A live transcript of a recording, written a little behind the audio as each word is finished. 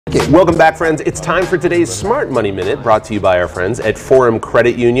Welcome back, friends. It's time for today's Smart Money Minute, brought to you by our friends at Forum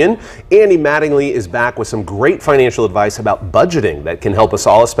Credit Union. Andy Mattingly is back with some great financial advice about budgeting that can help us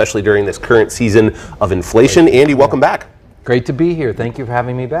all, especially during this current season of inflation. Andy, welcome back. Great to be here. Thank you for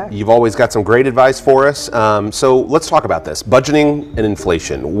having me back. You've always got some great advice for us. So let's talk about this. Budgeting and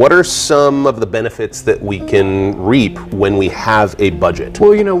inflation. What are some of the benefits that we can reap when we have a budget?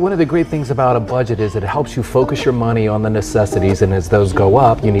 Well, you know, one of the great things about a budget is it helps you focus your money on the necessities, and as those go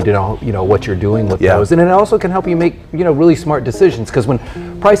up, you need to know, what you're doing with those. And it also can help you make, really smart decisions, because when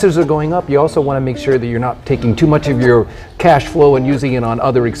prices are going up, you also want to make sure that you're not taking too much of your cash flow and using it on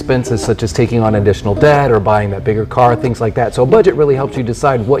other expenses, such as taking on additional debt or buying that bigger car, things like that. So a budget really helps you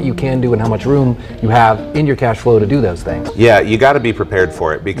decide what you can do and how much room you have in your cash flow to do those things. Yeah, you got to be prepared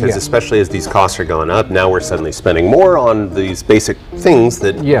for it, because especially as these costs are going up, now we're suddenly spending more on these basic things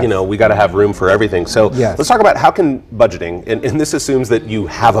that, we got to have room for everything. So let's talk about how can budgeting, and this assumes that you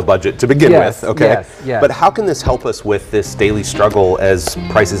have a budget to begin with, okay? But how can this help us with this daily struggle as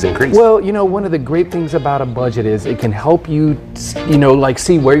prices increase? Well, one of the great things about a budget is it can help you,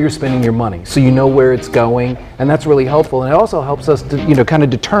 see where you're spending your money, so you know where it's going, and that's really helpful. And it also helps us to, kind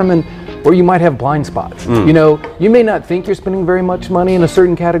of determine where you might have blind spots. You may not think you're spending very much money in a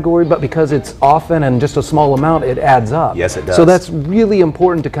certain category, but because it's often and just a small amount, it adds up. Yes, it does. So that's really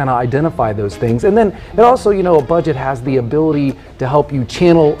important to kind of identify those things. And then it also, a budget has the ability to help you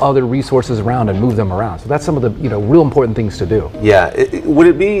channel other resources around and move them around. So that's some of the, real important things to do. Yeah. Would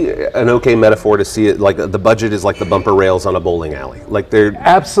it be an okay metaphor to see it like the budget is like the bumper rails on a bowling alley? Like they're...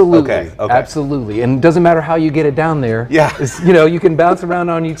 Absolutely. Okay. Absolutely. And it doesn't matter how you get it down there. Yeah. You can bounce around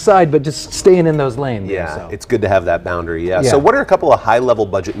on each side, but just staying in those lanes. Yeah, it's good to have that boundary. Yeah. So what are a couple of high-level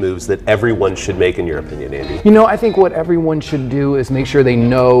budget moves that everyone should make, in your opinion, Andy? I think what everyone should do is make sure they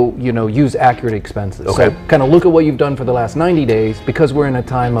know, use accurate expenses. Okay. So kind of look at what you've done for the last 90 days. Because we're in a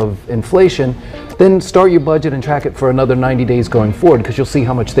time of inflation, then start your budget and track it for another 90 days going forward, because you'll see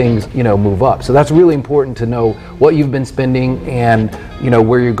how much things, move up. So that's really important to know what you've been spending and,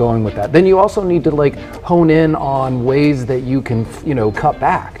 where you're going with that. Then you also need to hone in on ways that you can, cut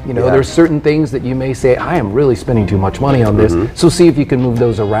back. There's certain things that you may say, I am really spending too much money on this. So see if you can move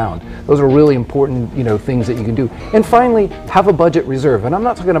those around. Those are really important, things that you can do. And finally, have a budget reserve. And I'm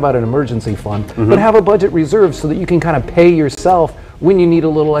not talking about an emergency fund, but have a budget reserve so that you can kind of pay yourself when you need a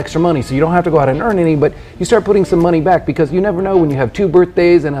little extra money. So you don't have to go out and earn any, but you start putting some money back, because you never know when you have 2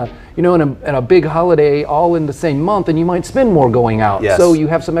 birthdays and a big holiday all in the same month, and you might spend more going out. So you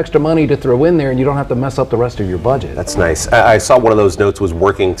have some extra money to throw in there, and you don't have to mess up the rest of your budget. That's nice. I saw one of those notes was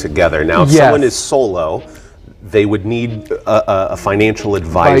working together. Now, if someone is solo, they would need a financial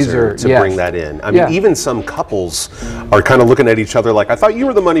advisor to bring that in. I mean, even some couples are kind of looking at each other like, I thought you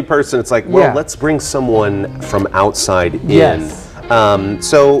were the money person. It's like, well, let's bring someone from outside in.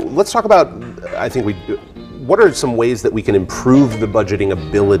 So let's talk about, what are some ways that we can improve the budgeting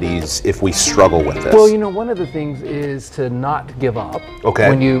abilities if we struggle with this? Well, one of the things is to not give up. Okay.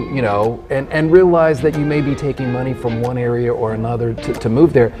 When and realize that you may be taking money from one area or another to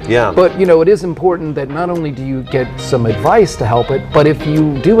move there. Yeah. But, it is important that not only do you get some advice to help it, but if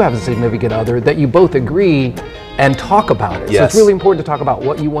you do have a significant other, that you both agree and talk about it. So it's really important to talk about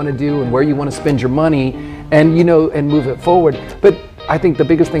what you want to do and where you want to spend your money, and, and move it forward. But I think the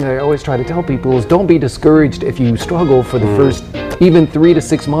biggest thing that I always try to tell people is don't be discouraged if you struggle for the first even 3 to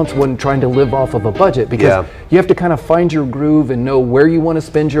 6 months when trying to live off of a budget, because you have to kind of find your groove and know where you want to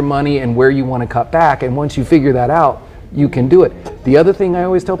spend your money and where you want to cut back. And once you figure that out, you can do it. The other thing I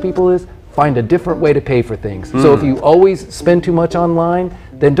always tell people is find a different way to pay for things. So if you always spend too much online,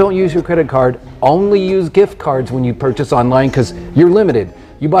 then don't use your credit card. Only use gift cards when you purchase online, because you're limited.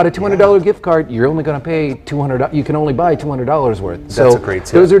 You bought a $200 gift card, you're only going to pay $200. You can only buy $200 worth. That's a great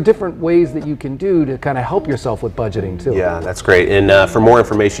tip. Those are different ways that you can do to kind of help yourself with budgeting too. Yeah, that's great. And for more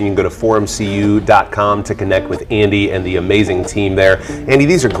information, you can go to forumcu.com to connect with Andy and the amazing team there. Andy,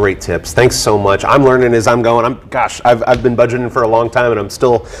 these are great tips. Thanks so much. I'm learning as I'm going. I've been budgeting for a long time, and I'm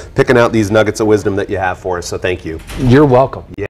still picking out these nuggets of wisdom that you have for us. So thank you. You're welcome.